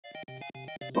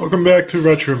Welcome back to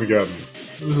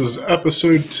Retromageddon. This is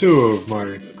episode 2 of my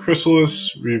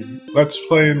Crystalis Let's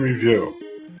Play and Review.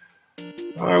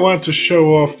 I want to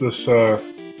show off this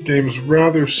game's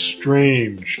rather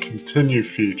strange continue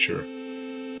feature.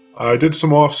 I did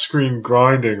some off-screen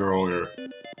grinding earlier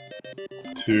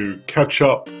to catch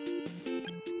up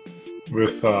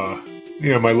with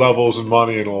my levels and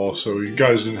money and all, so you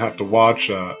guys didn't have to watch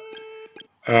that.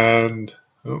 And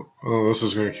oh, this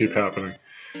is going to keep happening.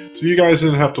 So you guys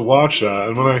didn't have to watch that,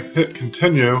 and when I hit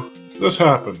continue, this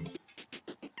happened.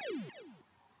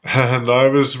 And I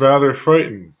was rather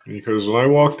frightened, because when I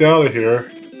walked out of here,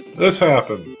 this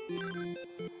happened.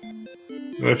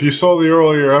 And if you saw the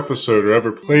earlier episode or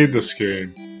ever played this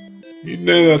game, you'd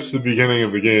know that's the beginning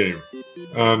of the game.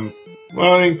 And,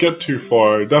 well, I didn't get too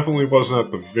far. It definitely wasn't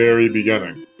at the very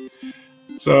beginning.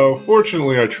 So,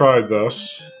 fortunately I tried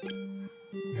this.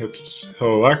 Hit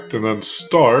select and then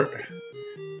start.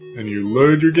 And you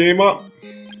load your game up,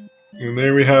 and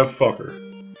there we have Fucker.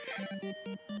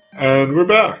 And we're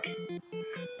back.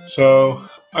 So,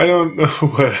 I don't know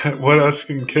what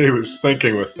SNK was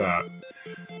thinking with that.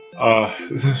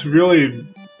 This really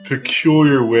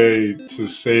peculiar way to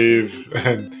save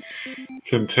and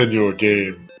continue a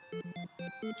game.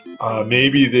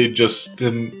 Maybe they just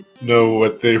didn't know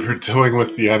what they were doing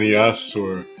with the NES,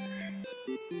 or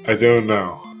I don't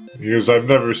know. Because I've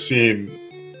never seen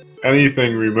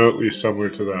anything remotely similar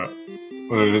to that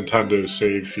on a Nintendo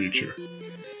save feature.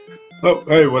 Oh,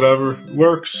 hey, whatever. It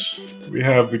works. We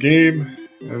have the game,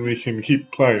 and we can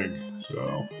keep playing.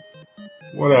 So,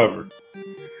 whatever.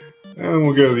 And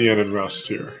we'll go to the end and rest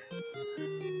here.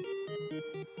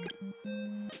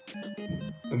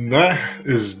 And that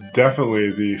is definitely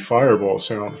the fireball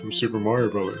sound from Super Mario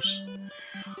Bros.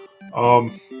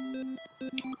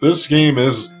 This game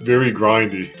is very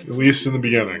grindy, at least in the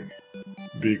beginning.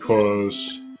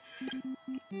 Because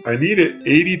I needed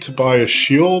 80 to buy a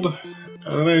shield,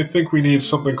 and I think we need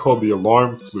something called the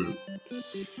alarm flute.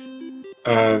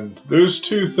 And those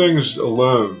two things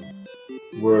alone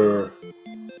were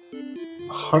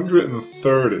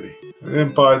 130. I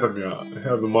didn't buy them yet. I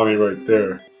have the money right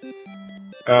there.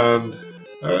 And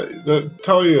I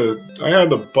tell you, I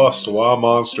had to bust a lot of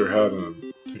monster head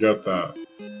in to get that.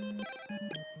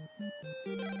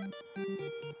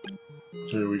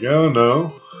 Here we go,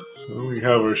 no. So we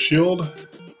have our shield.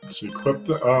 Let's equip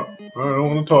the. I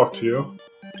don't want to talk to you.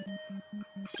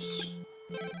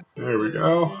 There we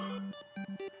go.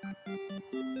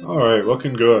 Alright,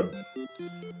 looking good.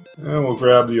 And we'll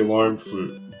grab the alarm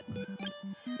flute.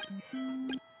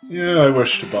 Yeah, I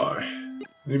wish to buy.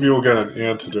 Maybe we'll get an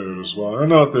antidote as well. I don't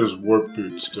know if there's warp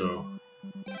boots do.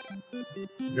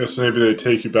 I guess maybe they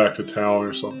take you back to town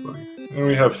or something. And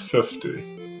we have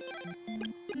 50.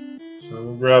 So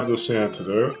we'll grab this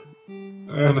antidote.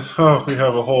 And oh, we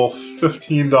have a whole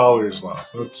 $15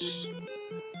 left.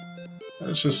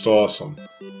 That's just awesome.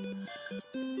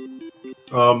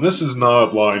 This is not a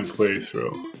blind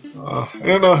playthrough. I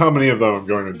don't know how many of them I'm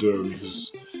going to do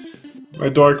because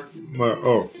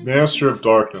Master of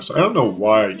Darkness. I don't know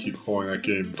why I keep calling that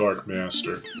game Dark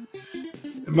Master.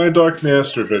 In my Dark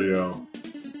Master video,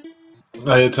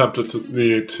 I attempted to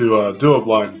do a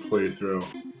blind playthrough.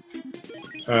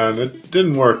 And it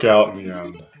didn't work out in the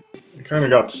end. I kind of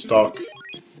got stuck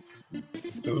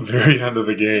at the very end of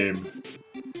the game.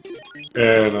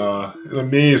 And in a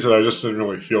maze that I just didn't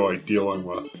really feel like dealing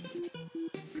with.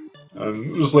 And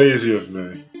it was lazy of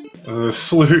me. And the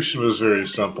solution was very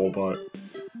simple, but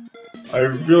I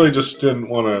really just didn't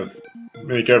want to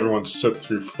make everyone sit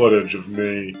through footage of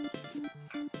me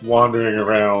wandering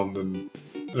around in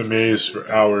a maze for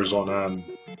hours on end,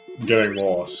 getting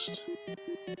lost.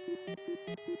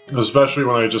 Especially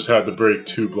when I just had to break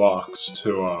 2 blocks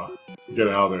to get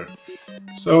out of there.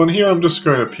 So in here I'm just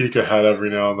going to peek ahead every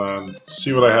now and then,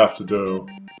 see what I have to do.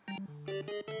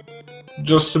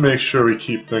 Just to make sure we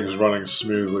keep things running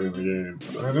smoothly in the game.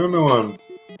 I don't know what I'm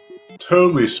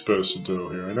totally supposed to do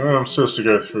here. I know I'm supposed to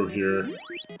go through here.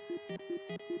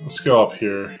 Let's go up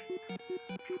here.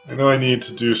 I know I need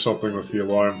to do something with the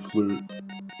alarm flute.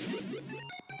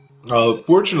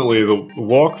 Fortunately, the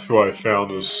walkthrough I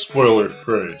found is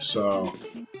spoiler-free, so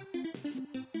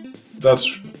that's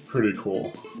pretty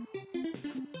cool.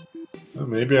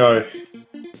 Maybe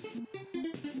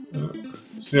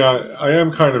see, I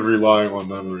am kind of relying on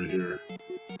memory here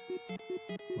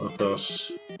with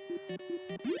this.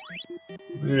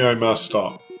 Maybe I messed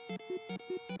up.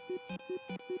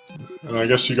 And I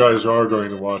guess you guys are going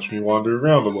to watch me wander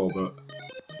around a little bit.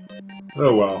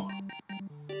 Oh well.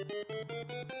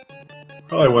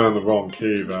 Probably went in the wrong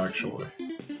cave, actually.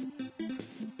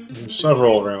 There's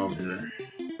several around here.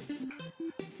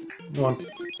 Come on.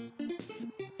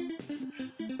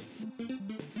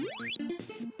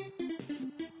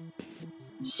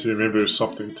 see, maybe there's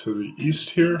something to the east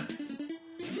here.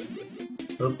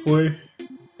 Hopefully.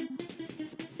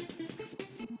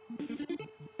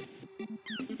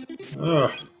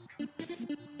 Ah.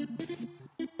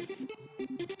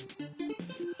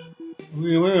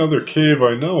 The only other cave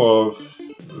I know of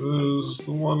is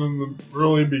the one in the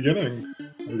early beginning,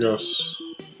 I guess.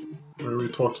 Where we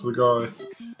talk to the guy.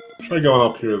 Try going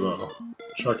up here though.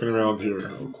 Checking around here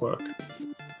real quick.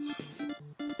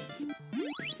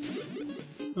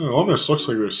 Oh, it almost looks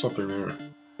like there's something there.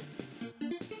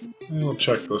 We'll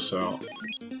check this out.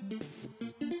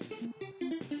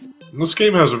 And this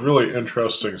game has a really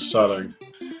interesting setting.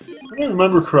 If I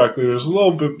remember correctly, there's a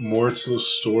little bit more to the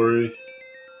story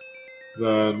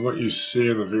than what you see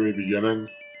in the very beginning.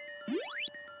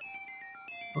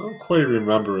 I don't quite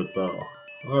remember it though.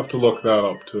 I'll have to look that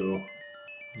up too,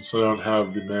 since I don't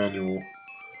have the manual.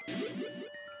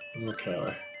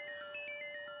 Okay.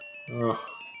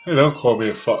 Hey, don't call me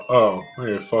a oh,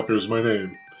 hey, fucker's my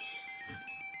name.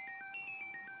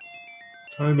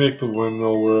 Try to make the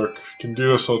windmill work. If you can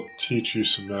do this, I'll teach you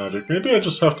some magic. Maybe I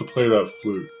just have to play that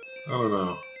flute. I don't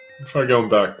know. I'll try going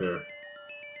back there.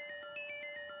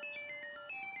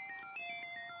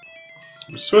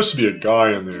 There's supposed to be a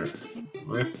guy in there.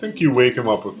 I think you wake him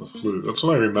up with the flute. That's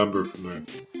what I remember from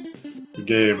the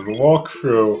game. And the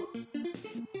walkthrough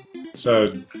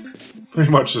said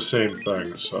pretty much the same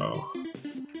thing, so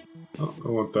I don't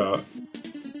want that.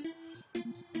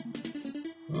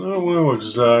 I don't know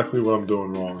exactly what I'm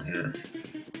doing wrong here.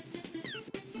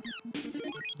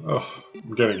 Oh,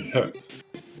 I'm getting hit.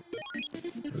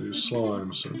 These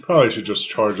slimes. So I probably should just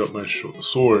charge up my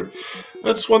sword.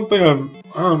 That's one thing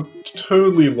I don't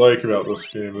totally like about this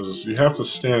game, is you have to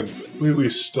stand completely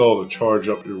still to charge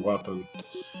up your weapon.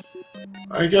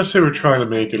 I guess they were trying to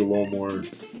make it a little more,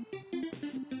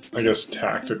 I guess,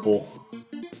 tactical.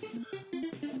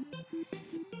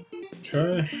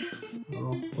 Okay,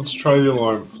 well, let's try the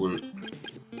alarm flute.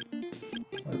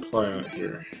 I'm playing it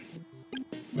here.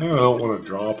 I don't want to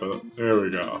drop it. There we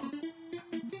go.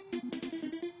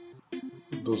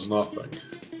 It does nothing.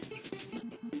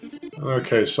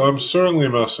 Okay, so I'm certainly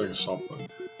missing something.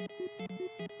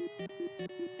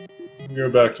 Go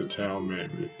back to town,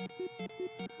 maybe.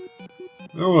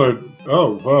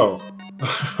 Oh, wow.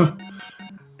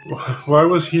 Why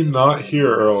was he not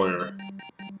here earlier?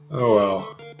 Oh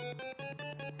well.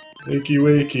 Wakey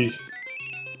wakey.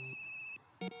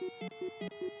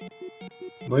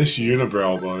 Nice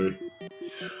unibrow, buddy.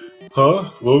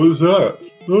 Huh? What was that?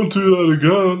 Don't do that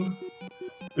again.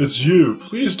 It's you.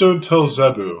 Please don't tell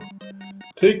Zebu.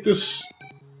 Take this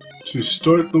to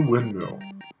start the windmill.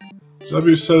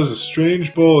 Zebu says a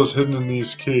strange ball is hidden in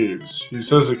these caves. He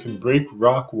says it can break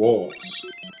rock walls.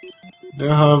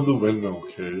 Now have the windmill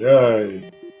key.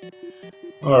 Yay.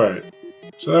 Alright.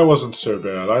 So that wasn't so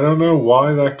bad. I don't know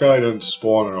why that guy didn't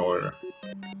spawn earlier.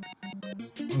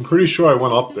 I'm pretty sure I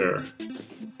went up there.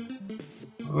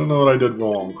 I don't know what I did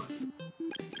wrong.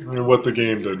 Or what the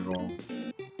game did wrong.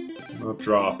 Not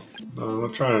drop. No, I'm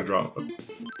not trying to drop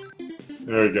it.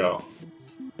 There we go.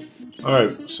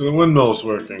 Alright, so the windmill's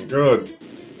working. Good.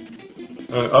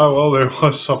 Oh, well, there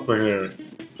was something there.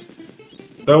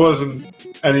 That wasn't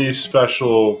any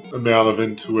special amount of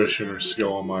intuition or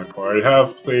skill on my part. I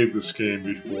have played this game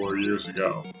before, years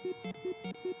ago.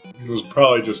 It was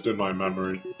probably just in my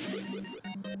memory.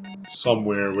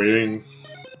 Somewhere, waiting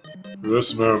for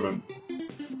this moment.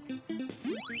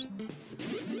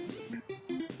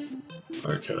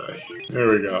 Okay, there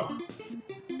we go.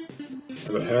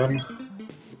 The hen.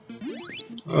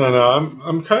 I don't know,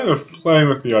 I'm kind of playing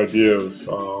with the idea of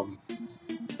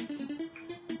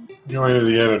going to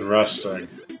the inn and resting.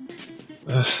 At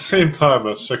the same time,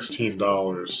 that's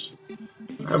 $16.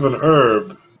 I have an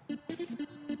herb.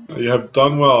 You have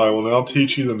done well. I will now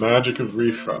teach you the magic of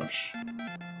refresh.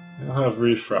 I'll have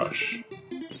refresh.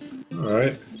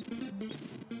 Alright.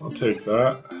 I'll take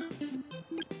that.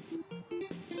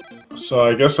 So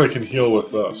I guess I can heal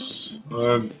with this.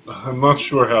 I'm not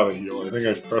sure how to heal. I think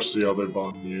I pressed the other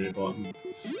button, the A button.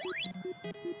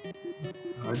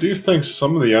 I do think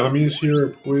some of the enemies here are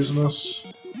poisonous.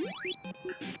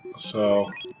 So,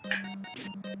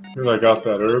 here I got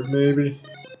that herb maybe?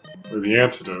 Or the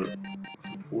antidote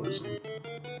for poison.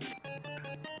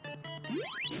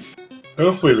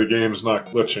 Hopefully the game's not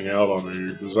glitching out on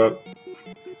me, because that...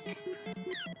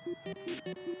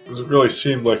 Because it really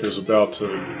seemed like it was about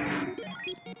to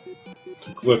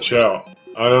glitch out.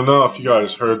 I don't know if you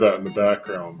guys heard that in the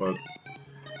background, but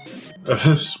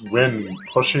this wind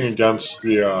pushing against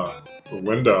the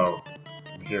window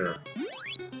here.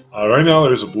 Right now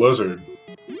there's a blizzard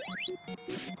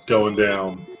going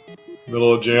down,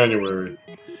 middle of January.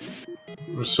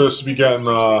 we're supposed to be getting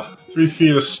 3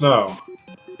 feet of snow.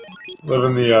 Live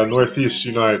in the northeast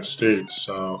United States,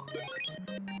 so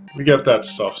we get that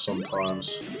stuff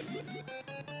sometimes.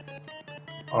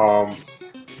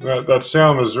 That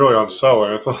sound was really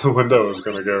unsettling. I thought the window was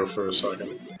going to go for a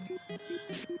second.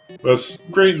 But it's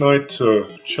a great night to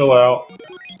chill out,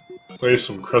 play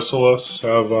some Crystalis,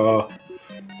 have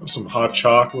some hot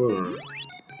chocolate or a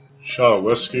shot of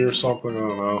whiskey or something, I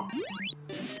don't know.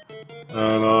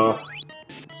 And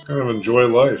just kind of enjoy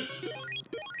life.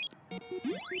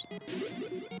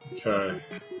 Okay.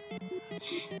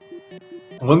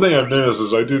 One thing I've noticed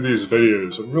is I do these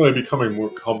videos, I'm really becoming more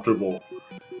comfortable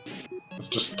with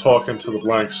just talking to the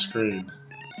blank screen.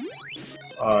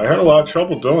 I had a lot of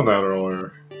trouble doing that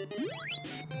earlier.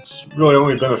 It's really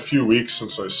only been a few weeks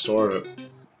since I started. I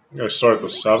think I started the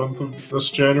 7th of this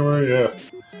January, yeah.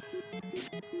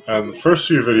 And the first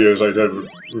few videos I did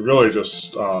were really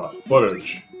just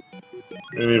footage.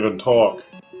 Didn't even talk.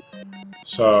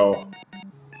 So,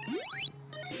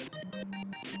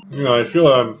 you know, I feel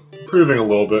I'm improving a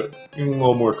little bit, getting a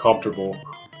little more comfortable.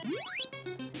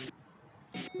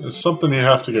 It's something you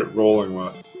have to get rolling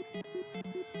with.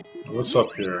 What's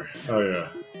up here? Oh yeah.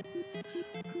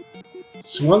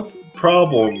 So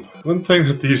one thing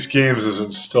that these games has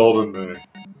instilled in me,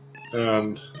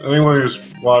 and anyone who's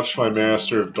watched my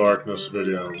Master of Darkness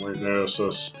video might notice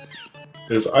this,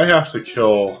 is I have to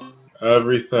kill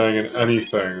everything and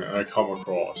anything I come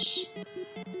across.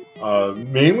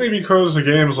 Mainly because of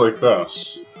games like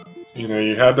this. You know,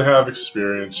 you had to have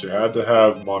experience, you had to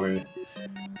have money,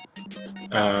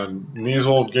 and in these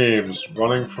old games,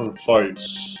 running from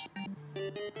fights,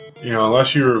 you know,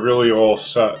 unless you were really all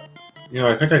set. You know,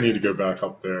 I think I need to go back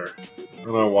up there. I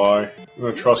don't know why. I'm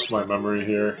gonna trust my memory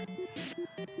here.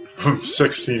 From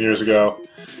 16 years ago.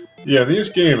 Yeah, these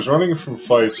games, running from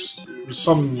fights, was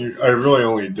something I really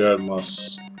only did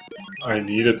unless I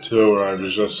needed to, or I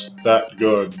was just that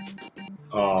good,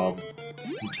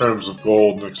 in terms of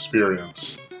gold and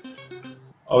experience.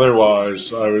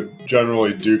 Otherwise, I would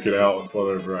generally duke it out with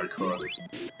whatever I could.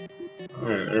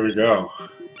 Alright, there we go.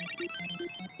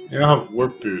 Yeah, I have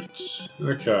warp boots.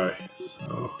 Okay,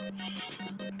 so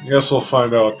I guess we'll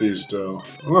find out what these do.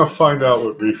 I'm gonna find out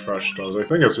what refresh does. I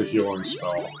think it's a healing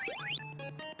spell.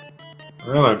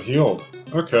 And I'm healed.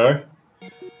 Okay.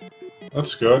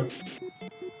 That's good.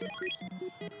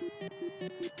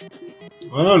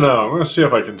 I don't know. I'm gonna see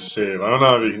if I can save. I don't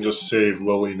know if you can just save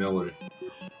willy-nilly.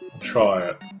 I'll try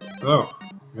it. Oh.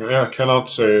 Yeah, cannot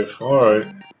save. Alright.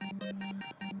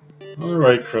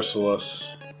 Alright,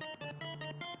 Crystalis.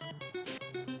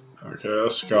 Okay,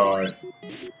 this guy.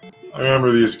 I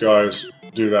remember these guys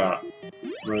do that.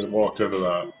 I walked into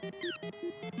that.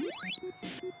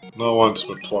 Not once,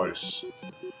 but twice.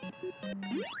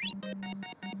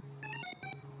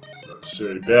 Let's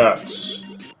see, bats.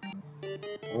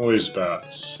 Always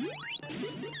bats.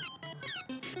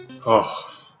 Oh.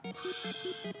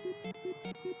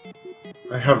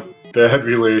 I have bad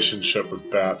relationship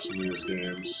with bats in these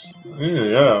games.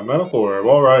 Yeah, medical herb,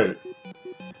 alright.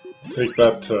 Take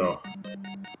that too.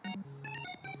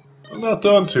 I'm not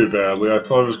doing too badly. I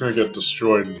thought I was going to get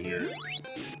destroyed in here.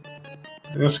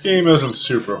 This game isn't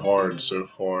super hard so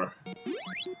far.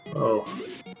 Oh.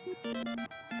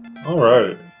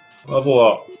 Alright. Level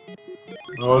up.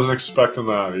 I wasn't expecting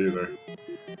that either.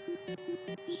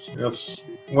 See, that's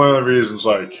one of the reasons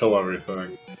I kill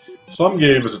everything. Some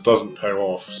games it doesn't pay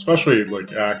off, especially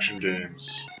like action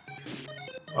games.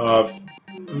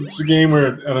 It's a game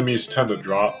where enemies tend to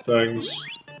drop things.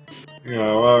 You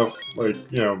know, like,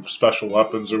 you know, special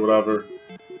weapons or whatever.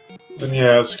 And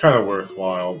yeah, it's kind of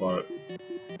worthwhile, but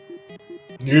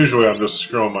usually I'm just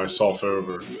screwing myself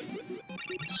over.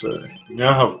 Let's see. You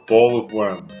now have Bowl of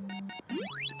Wind.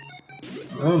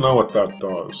 I don't know what that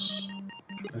does.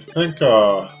 I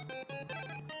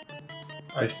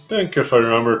think if I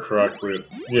remember correctly,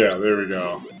 yeah, there we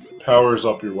go. Powers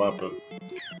up your weapon.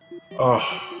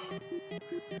 Oh.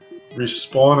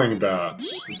 Respawning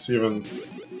bats. It's even...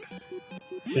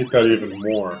 hate that even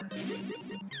more.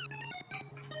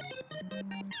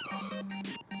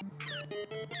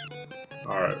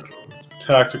 Alright.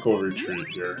 Tactical retreat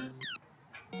here.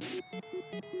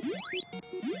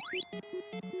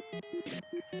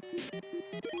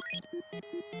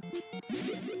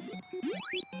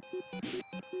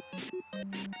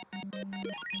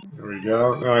 There we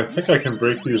go. Now I think I can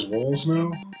break these walls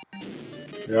now?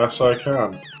 Yes, I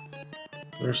can.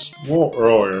 There's wall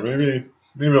earlier. Maybe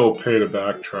it'll pay to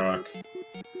backtrack.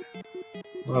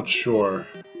 Not sure.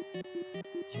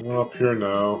 There's one up here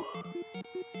now.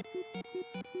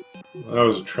 That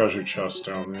was a treasure chest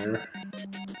down there.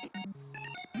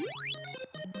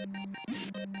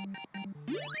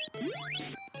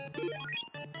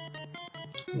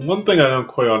 One thing I don't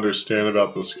quite understand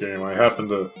about this game, I happened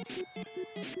to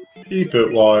peep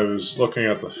it while I was looking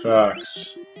at the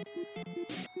facts,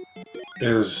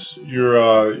 is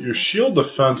your shield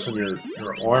defense and your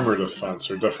armor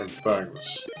defense are different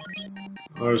things.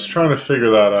 I was trying to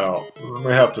figure that out. I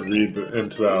may have to read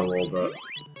into that a little bit.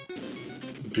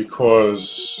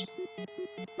 Because,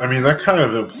 I mean, that kind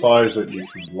of implies that you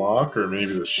can block, or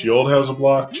maybe the shield has a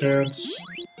block chance.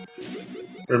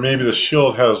 Or maybe the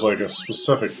shield has, like, a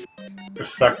specific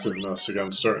effectiveness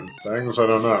against certain things, I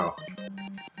don't know.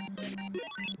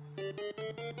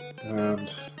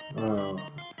 And,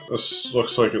 this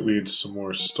looks like it leads to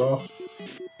more stuff.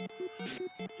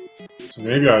 So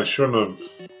maybe I shouldn't have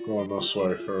gone this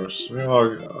way first. Maybe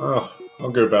I'll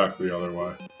go back the other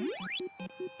way.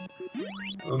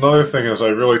 Another thing is I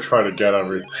really try to get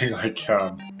everything I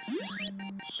can.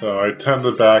 So I tend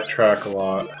to backtrack a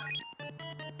lot.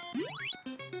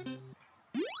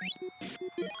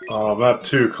 That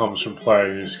too comes from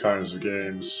playing these kinds of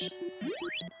games.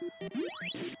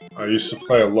 I used to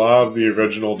play a lot of the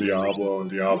original Diablo and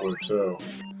Diablo 2.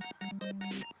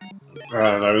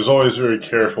 And I was always very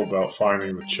careful about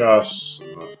finding the chests,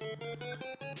 and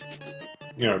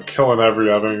you know, killing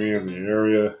every enemy in the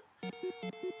area.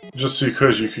 Just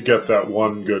because you could get that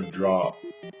one good drop.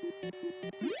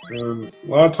 And a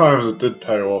lot of times it did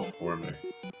pay off for me.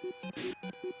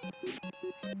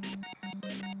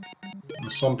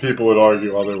 Some people would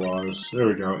argue otherwise. There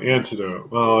we go, antidote.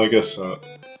 Well, I guess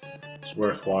it's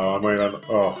worthwhile. I might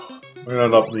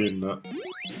end up needing it.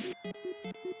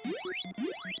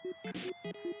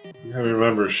 I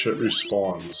remember shit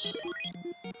respawns.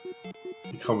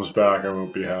 If he comes back, I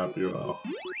won't be happy though.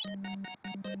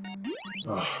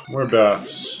 More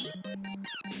bats.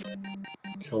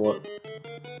 Kill it.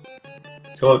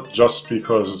 Kill it just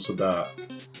because it's a bat.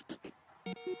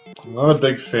 I'm not a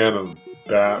big fan of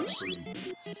bats and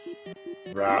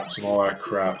rats and all that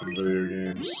crap in video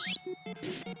games.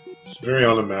 It's very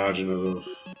unimaginative.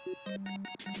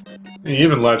 I mean,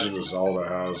 even Legend of Zelda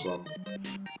has them.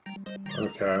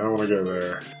 Okay, I don't want to go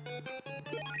there.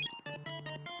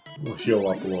 We'll heal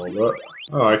up a little bit.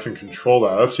 Oh, I can control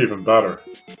that. That's even better.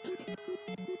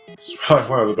 It's probably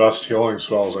one of the best healing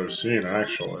spells I've seen,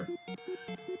 actually.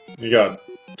 You gotta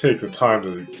take the time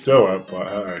to do it, but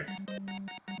hey.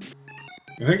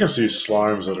 I think it's these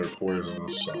slimes that are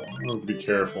poisonous, so I'm gonna be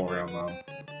careful around them.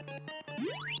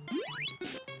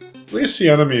 At least the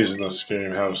enemies in this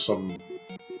game have some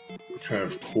kind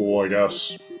of cool, I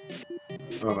guess, I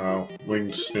don't know,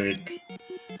 winged snake.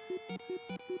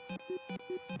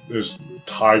 There's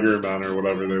tiger men or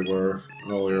whatever they were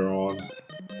earlier on.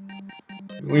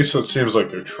 At least it seems like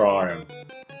they're trying.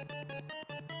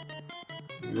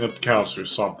 That counts for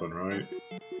something, right?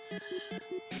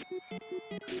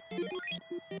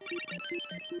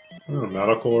 Oh,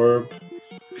 medical herb.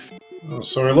 Oh,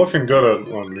 so we're looking good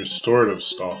on restorative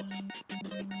stuff.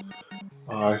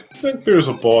 I think there's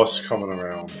a boss coming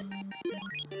around.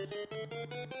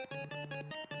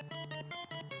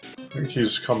 I think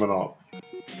he's coming up.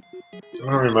 I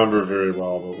don't remember very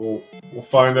well, but we'll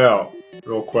find out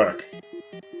real quick.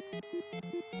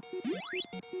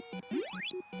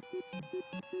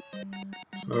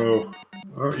 So,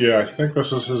 oh yeah, I think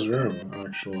this is his room,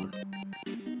 actually.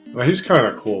 Now, he's kind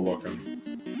of cool looking.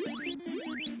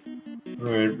 He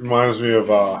reminds me of,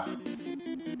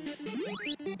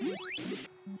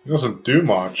 he doesn't do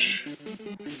much.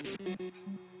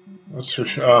 That's for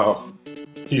sure. Oh,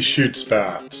 he shoots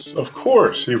bats. Of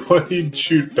course, he'd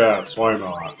shoot bats, why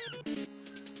not?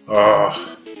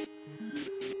 Ugh.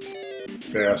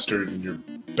 Bastard and your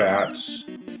bats.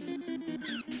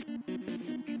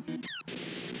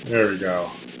 There we go.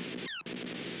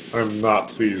 I'm not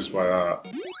pleased by that.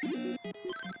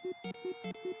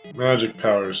 Magic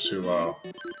power is too low.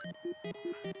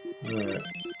 Alright.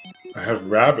 I have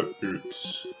rabbit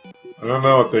boots. I don't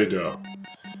know what they do.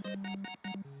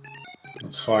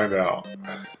 Let's find out.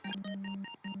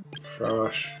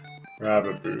 Fresh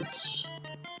rabbit boots.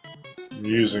 I'm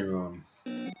using them.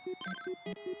 I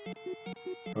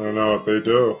don't know what they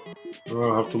do.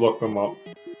 I'll have to look them up.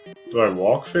 Do I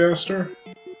walk faster?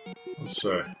 Let's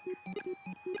see.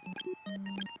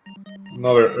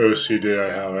 Another OCD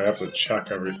I have to check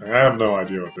everything. I have no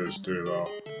idea what those do though.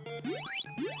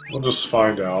 We'll just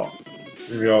find out.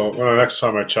 Maybe when the next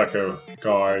time I check a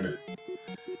guide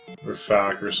or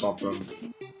fact or something.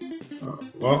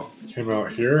 Well, came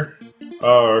out here.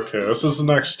 Oh, okay, this is the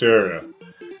next area.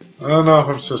 I don't know if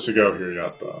I'm supposed to go here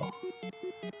yet though.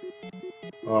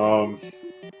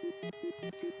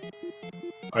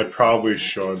 I probably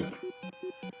should.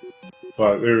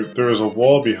 But there was a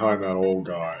wall behind that old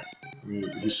guy.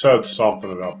 He said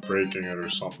something about breaking it or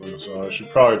something, so I should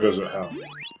probably visit him.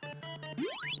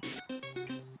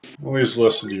 Always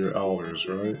listen to your elders,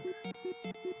 right?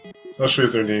 Especially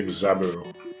if their name's Zebu.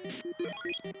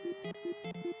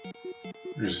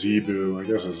 Or Zebu, I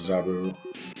guess it's Zebu.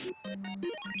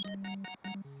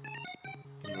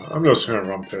 I'm just gonna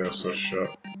run past this shit.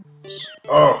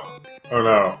 Oh! Oh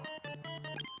no.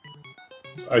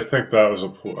 I think that was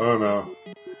a oh no.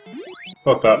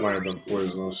 Thought that might have been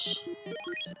poisonous.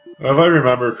 If I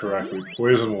remember correctly,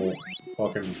 poison will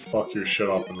fucking fuck your shit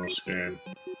up in this game.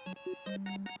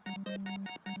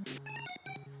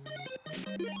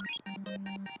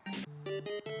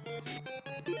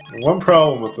 One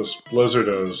problem with this blizzard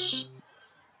is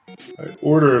I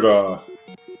ordered a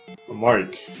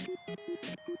mic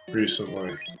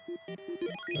recently,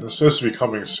 and it's supposed to be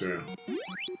coming soon.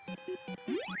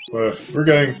 But if we're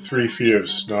getting 3 feet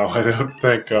of snow, I don't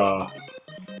think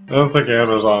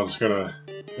Amazon's gonna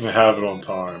have it on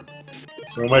time.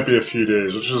 So it might be a few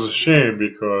days, which is a shame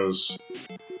because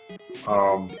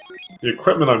the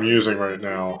equipment I'm using right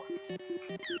now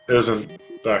isn't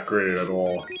that great at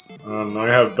all. I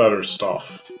have better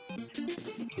stuff,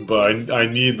 but I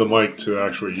need the mic to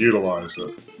actually utilize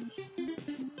it.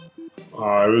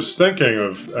 I was thinking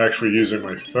of actually using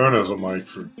my phone as a mic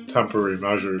for temporary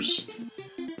measures,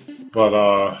 but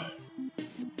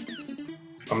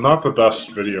I'm not the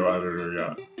best video editor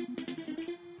yet.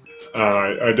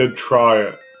 And I did try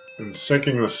it, and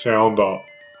syncing the sound up,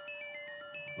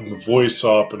 and the voice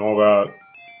up, and all that,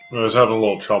 I was having a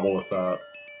little trouble with that.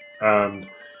 And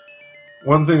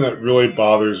one thing that really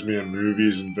bothers me in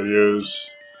movies and videos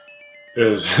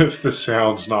is if the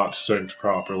sound's not synced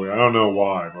properly. I don't know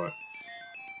why, but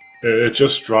it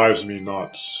just drives me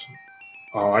nuts.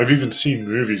 I've even seen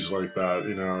movies like that,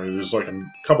 you know, there's like a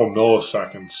couple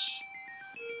milliseconds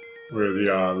where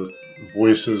the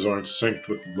voices aren't synced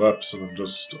with lips, and I'm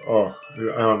just, oh,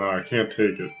 I don't know, I can't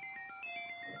take it.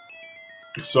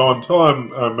 So until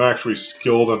I'm actually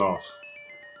skilled enough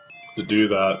to do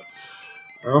that,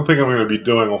 I don't think I'm going to be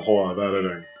doing a whole lot of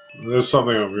editing. This is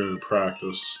something I'm going to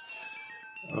practice.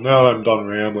 Now that I'm done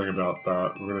rambling about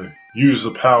that, we're going to use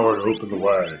the power to open the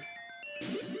way.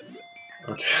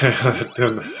 Okay, that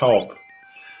didn't help.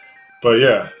 But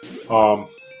yeah,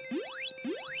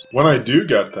 when I do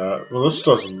get that, well, this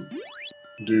doesn't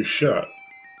do shit.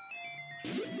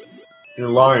 You're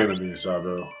lying to me,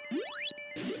 Zebu.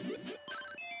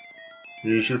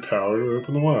 Use your power to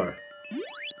open the way.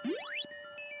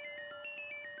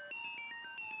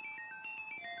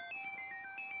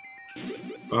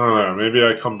 I don't know, maybe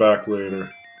I come back later.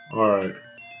 Alright.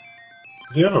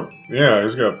 Yeah,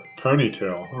 he's got a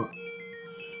ponytail, huh?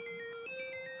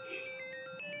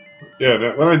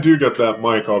 Yeah, when I do get that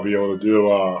mic, I'll be able to do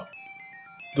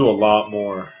a lot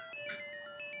more.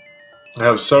 I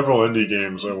have several indie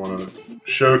games I want to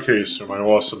showcase through my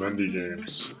awesome indie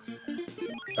games.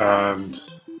 And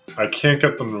I can't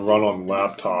get them to run on the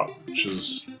laptop, which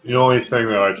is the only thing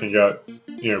that I can get,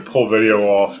 you know, pull video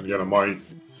off and get a mic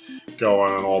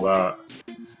going and all that.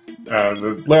 And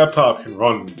the laptop can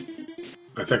run,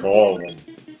 I think, all of them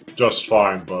just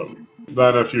fine, but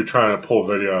then if you're trying to pull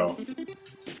video,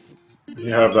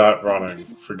 you have that running,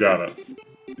 forget it.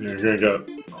 You're gonna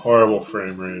get horrible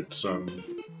frame rates and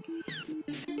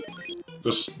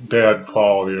just bad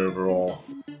quality overall.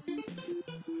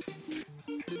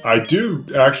 I do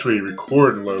actually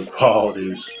record in low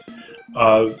qualities.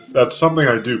 That's something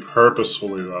I do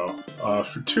purposefully though,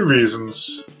 for 2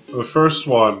 reasons. The first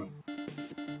one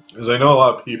is I know a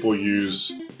lot of people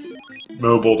use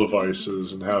mobile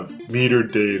devices and have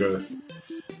metered data,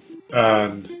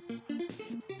 and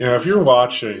you know, if you're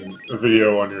watching a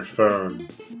video on your phone,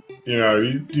 you know,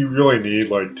 do you really need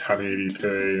like 1080p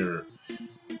or,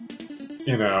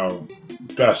 you know,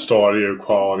 best audio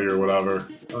quality or whatever?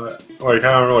 Like,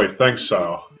 I don't really think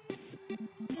so.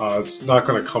 It's not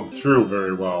going to come through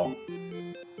very well.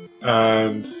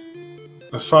 And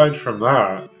aside from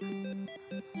that,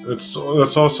 it's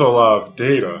also a lot of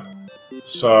data.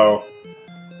 So,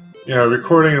 you know,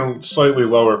 recording in slightly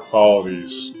lower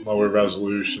qualities, lower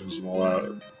resolutions and all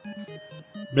that,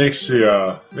 makes it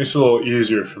a little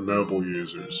easier for mobile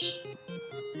users.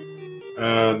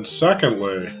 And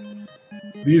secondly,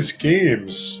 these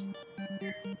games,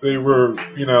 they were,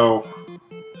 you know,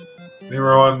 they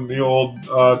were on the old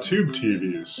tube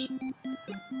TVs.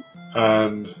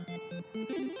 And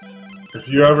if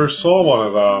you ever saw one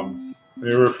of them,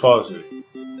 they were fuzzy,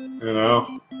 you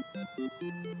know?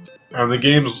 And the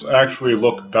games actually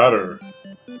look better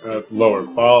at lower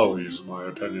qualities, in my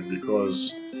opinion,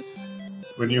 because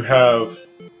when you have,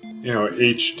 you know,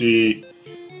 big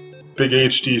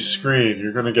HD screen,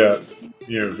 you're going to get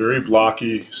very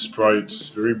blocky sprites,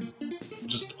 very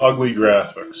just ugly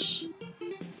graphics.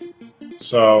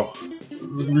 So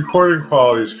the recording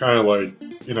quality is kind of like,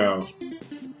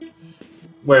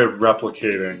 way of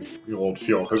replicating the old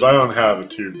feel, because I don't have a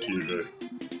tube TV.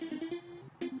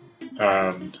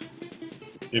 And,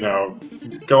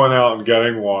 going out and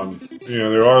getting one,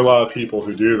 there are a lot of people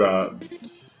who do that.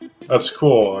 That's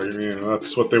cool. I mean,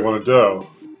 that's what they want to do.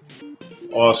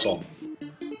 Awesome.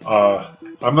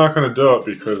 I'm not going to do it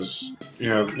because,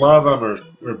 a lot of them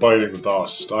are biting the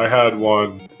dust. I had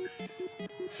one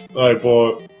that I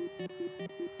bought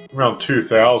around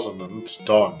 2000 and it's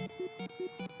done.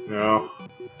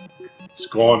 It's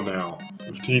gone now.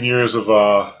 15 years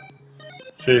of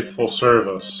faithful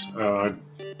service, and I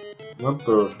went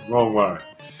the wrong way.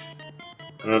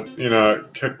 And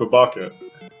it kicked the bucket.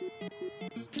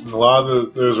 And a lot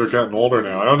of those are getting older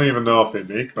now. I don't even know if they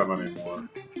make them anymore.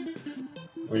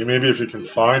 Like, maybe if you can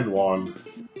find one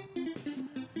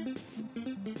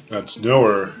that's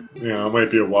newer, it might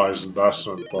be a wise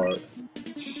investment, but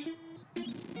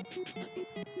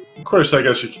of course I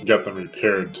guess you can get them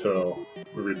repaired too.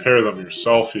 Or repair them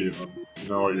yourself even. You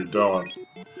know what you're doing.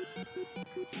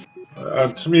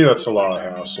 To me that's a lot of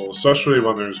hassle, especially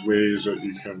when there's ways that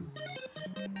you can,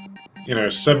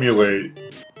 simulate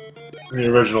the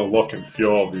original look and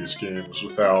feel of these games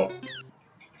without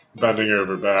bending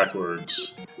over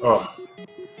backwards. Oh.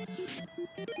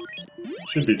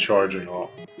 Should be charging up.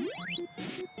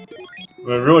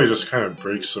 But it really just kind of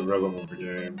breaks the rhythm of the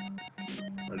game,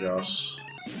 I guess.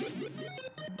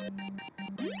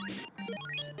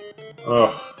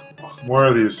 Ugh, more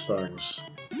of these things.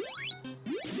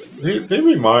 They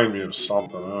remind me of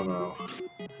something, I don't know.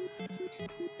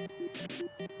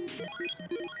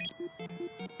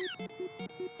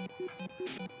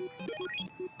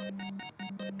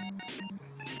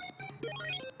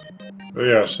 But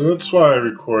yeah, so that's why I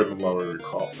record in lower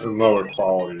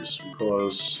qualities,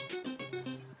 because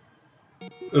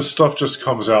this stuff just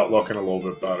comes out looking a little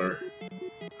bit better.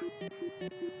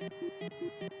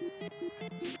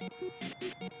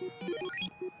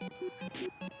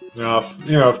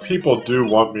 Now, if people do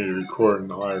want me to record in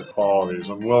higher qualities,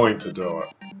 I'm willing to do it.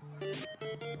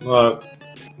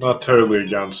 Not totally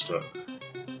against it.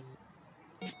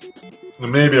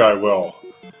 And maybe I will.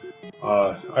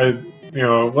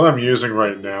 What I'm using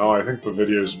right now, I think the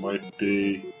videos might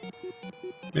be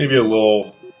maybe a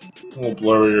little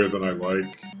blurrier than I like.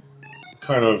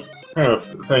 Kind of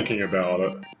thinking about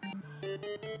it.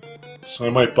 So I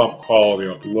might bump quality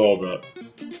up a little bit.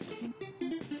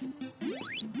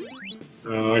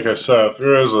 And like I said, if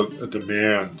there is a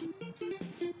demand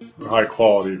for high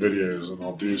quality videos, then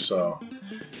I'll do so.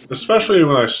 Especially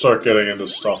when I start getting into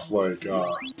stuff like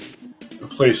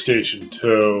PlayStation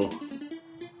 2,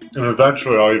 and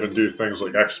eventually I'll even do things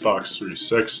like Xbox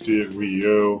 360 and Wii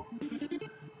U,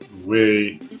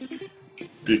 Wii,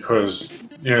 because,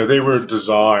 they were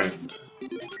designed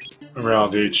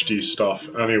around HD stuff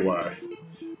anyway.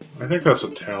 I think that's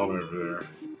a town over there.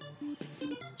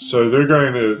 So they're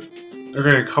going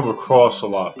to come across a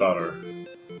lot better.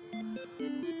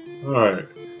 Alright.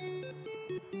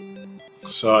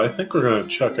 So I think we're going to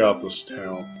check out this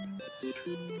town.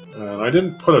 And I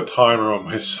didn't put a timer on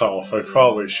myself, I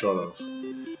probably should have.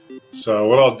 So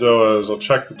what I'll do is I'll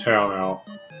check the town out.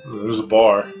 There's a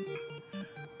bar.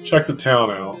 Check the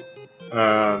town out,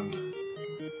 and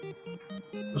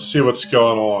let's see what's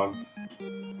going on.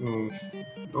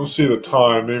 Don't see the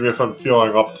time, maybe if I'm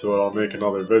feeling up to it I'll make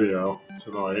another video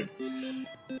tonight.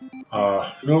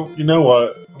 You know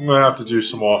what? I'm gonna have to do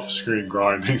some off-screen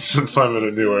grinding since I'm in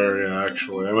a new area,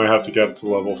 actually. I might have to get to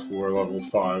level 4, level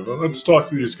 5. But let's talk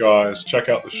to these guys, check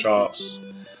out the shops,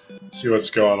 see what's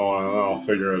going on, and then I'll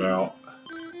figure it out.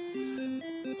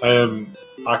 I am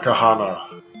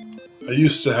Akahana. I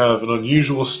used to have an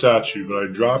unusual statue, but I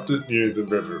dropped it near the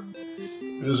river.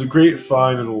 It is a great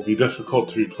find and will be difficult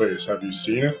to replace. Have you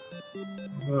seen it?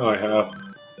 No, I haven't.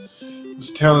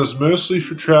 This town is mostly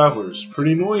for travelers.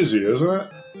 Pretty noisy, isn't it?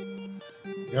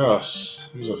 Yes,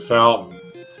 there's a fountain.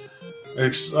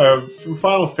 From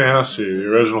Final Fantasy,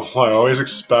 the original one, I always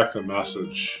expect a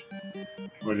message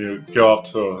when you go up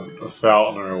to a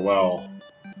fountain or a well.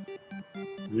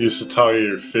 It used to tell you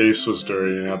your face was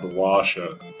dirty and you had to wash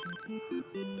it.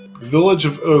 The village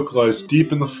of Oak lies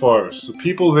deep in the forest. The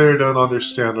people there don't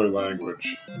understand our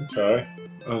language. Okay.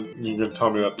 You're going to tell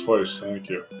me that twice, thank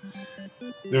you.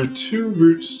 There are 2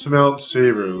 routes to Mount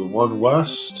Saber, the one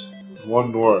west and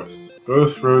one north.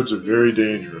 Both roads are very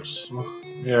dangerous.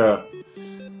 Yeah,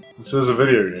 this is a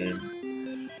video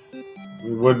game.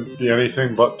 We wouldn't be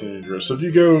anything but dangerous. If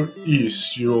you go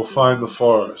east, you will find the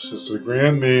forest. It's a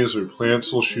grand maze where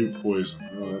plants will shoot poison.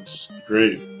 Oh, that's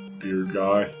great, beard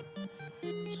guy.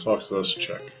 Let's talk to this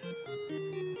chick.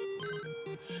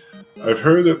 I've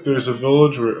heard that there's a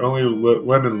village where only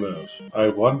women live. I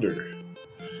wonder.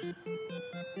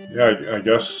 Yeah, I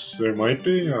guess there might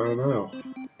be? I don't know.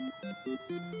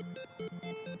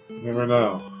 Never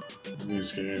know in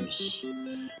these games.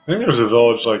 I think there's a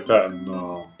village like that in,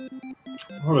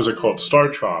 what was it called? Star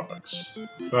Tropics.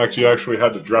 In fact, you actually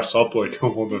had to dress up like a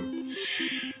woman.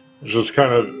 Which is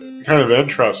kind of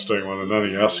interesting when an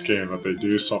NES game that they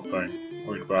do something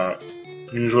like that.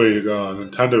 Usually,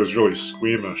 Nintendo is really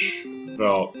squeamish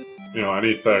about,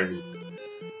 anything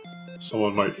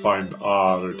someone might find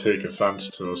odd or take offense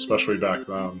to, especially back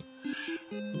then.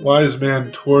 Wise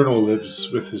man Tornal lives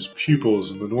with his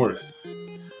pupils in the north.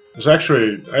 I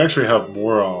actually have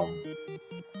more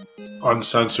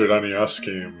uncensored NES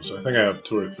games. I think I have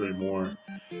 2 or 3 more.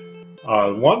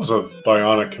 One's a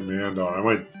Bionic Commando. I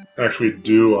might actually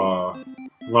do a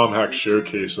ROM hack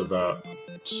showcase of that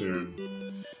soon.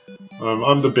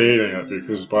 I'm debating it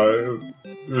because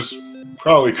there's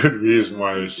probably good reason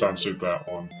why they censored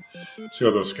that one. Let's see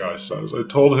what this guy says. I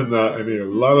told him that I made a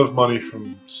lot of money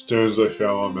from stones I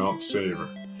found on Mount Saber.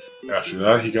 After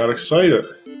that, he got excited.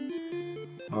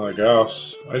 Well, I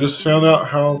guess. I just found out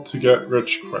how to get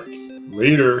rich quick.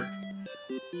 Later.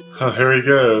 Here he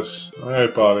goes.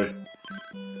 Alright, buddy.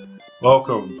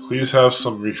 Welcome. Please have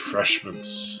some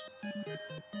refreshments.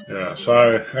 Yeah,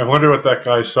 so I wonder what that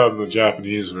guy said in the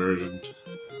Japanese version.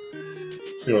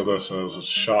 Let's see what this is. A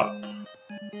shop.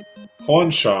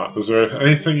 Pawn shop. Is there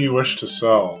anything you wish to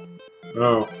sell?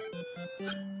 No.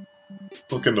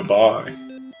 Looking to buy.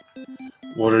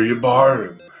 What are you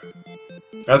barring?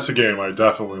 That's a game I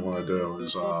definitely want to do,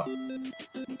 is, oh,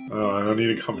 I don't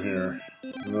need to come here.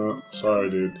 No, sorry,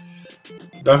 dude.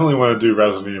 Definitely want to do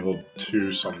Resident Evil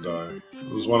 2 someday.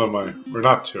 It was one of my, or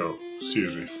not 2,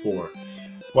 excuse me, 4.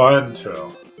 1 and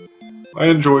 2. I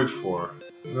enjoyed 4.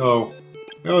 No,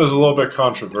 it was a little bit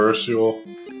controversial,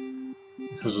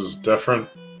 because it was different.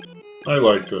 I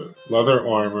liked it. Leather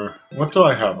armor. What do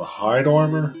I have, a hide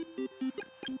armor?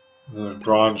 The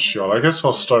bronze shield. I guess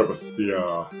I'll start with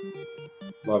the,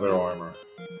 leather armor.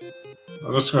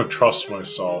 I'm just gonna trust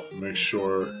myself and make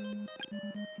sure.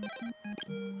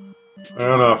 I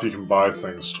don't know if you can buy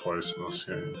things twice in this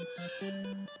game.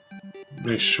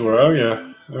 Make sure. Oh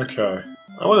yeah. Okay.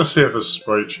 I want to see if his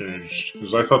sprite changed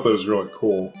because I thought that was really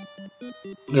cool.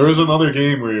 There is another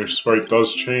game where your sprite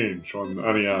does change on the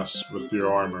NES with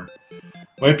your armor.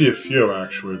 Might be a few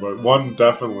actually, but one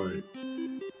definitely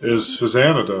is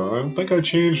Fizanado. I don't think I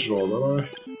changed it all, did I?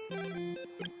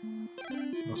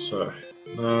 Let's see.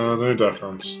 No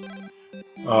difference.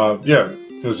 Yeah,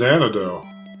 Xanadu.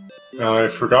 And I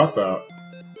forgot that.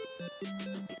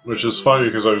 Which is funny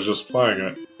because I was just playing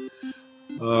it.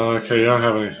 Okay, I don't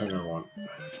have anything I want.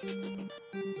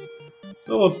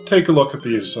 So we'll take a look at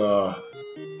these,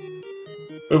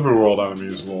 overworld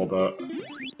enemies a little bit.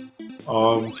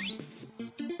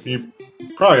 You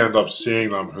probably end up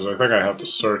seeing them because I think I have to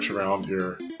search around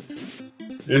here.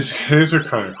 These are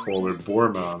kind of cool. They're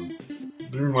Boreman.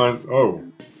 They remind. Oh,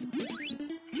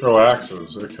 throw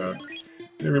axes. Okay.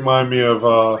 They remind me of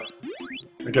I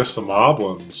guess the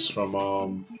Moblins from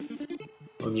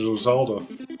Legend of Zelda.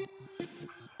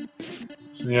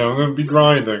 So yeah, I'm gonna be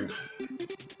grinding.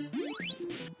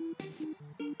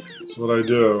 That's what I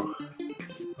do.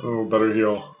 Oh, better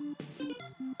heal.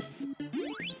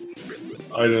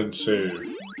 I didn't save.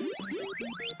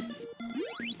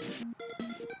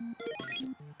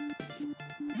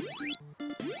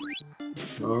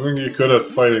 I think you're good at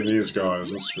fighting these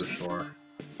guys, that's for sure.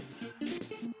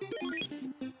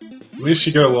 At least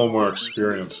you get a little more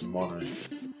experience and money.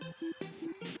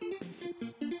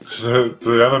 Because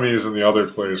the enemies in the other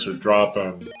place are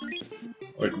dropping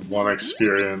like 1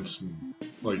 experience and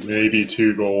like maybe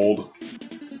 2 gold.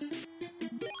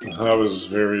 That was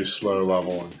very slow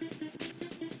leveling.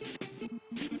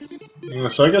 Yeah,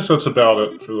 so I guess that's about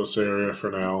it for this area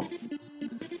for now.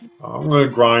 I'm gonna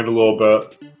grind a little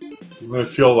bit. When I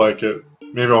feel like it,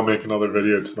 maybe I'll make another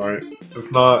video tonight.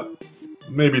 If not,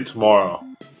 maybe tomorrow.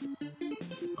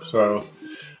 So,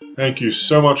 thank you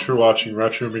so much for watching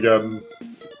Retromageddon.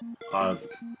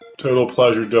 Total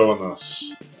pleasure doing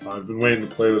this. I've been waiting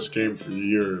to play this game for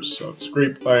years, so it's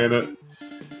great playing it.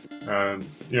 And,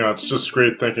 it's just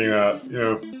great thinking that,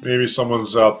 maybe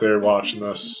someone's out there watching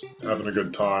this, having a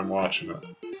good time watching it.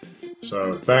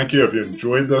 So, thank you. If you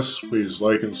enjoyed this, please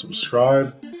like and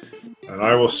subscribe. And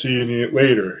I will see you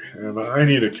later. And I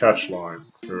need a catch line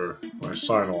for my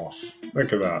sign off.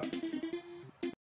 Think of that.